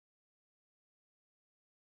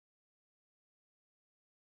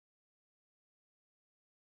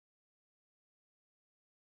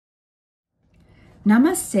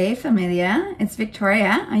Namaste, familia. It's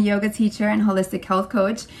Victoria, a yoga teacher and holistic health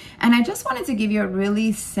coach. And I just wanted to give you a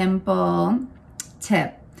really simple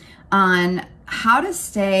tip on how to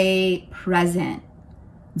stay present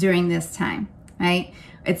during this time, right?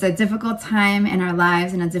 It's a difficult time in our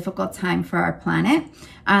lives and a difficult time for our planet.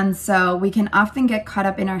 And so we can often get caught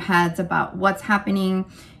up in our heads about what's happening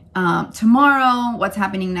tomorrow, what's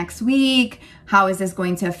happening next week, how is this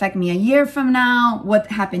going to affect me a year from now, what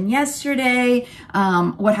happened yesterday,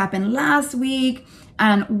 what happened last week.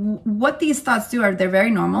 And what these thoughts do are they're very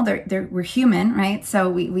normal. We're human, right? So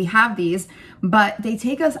we have these, but they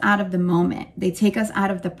take us out of the moment. They take us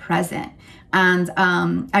out of the present. And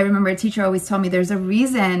I remember a teacher always told me there's a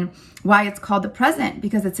reason why it's called the present,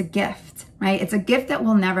 because it's a gift, right? It's a gift that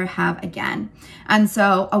we'll never have again. And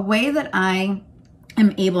so a way that I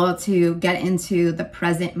am able to get into the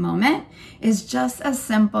present moment is just as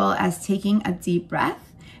simple as taking a deep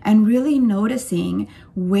breath and really noticing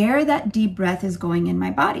where that deep breath is going in my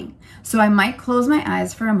body. So I might close my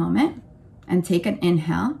eyes for a moment and take an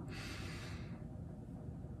inhale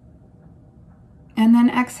and then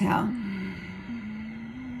exhale.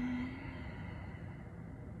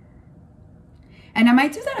 And I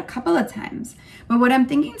might do that a couple of times, but what I'm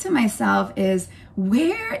thinking to myself is,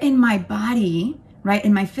 where in my body, right,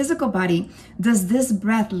 in my physical body, does this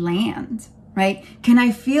breath land, right? Can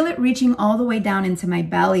I feel it reaching all the way down into my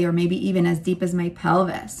belly, or maybe even as deep as my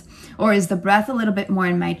pelvis? Or is the breath a little bit more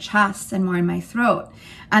in my chest and more in my throat?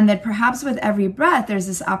 And that perhaps with every breath, there's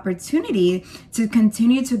this opportunity to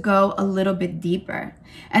continue to go a little bit deeper.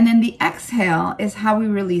 And then the exhale is how we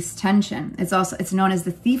release tension. It's known as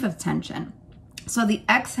the thief of tension. So the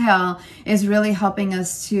exhale is really helping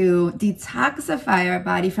us to detoxify our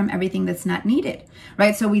body from everything that's not needed,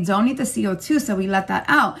 right? So we don't need the CO2, so we let that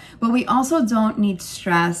out, but we also don't need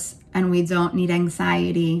stress and we don't need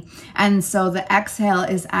anxiety. And so the exhale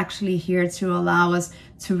is actually here to allow us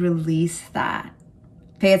to release that.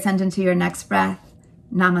 Pay attention to your next breath.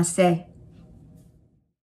 Namaste.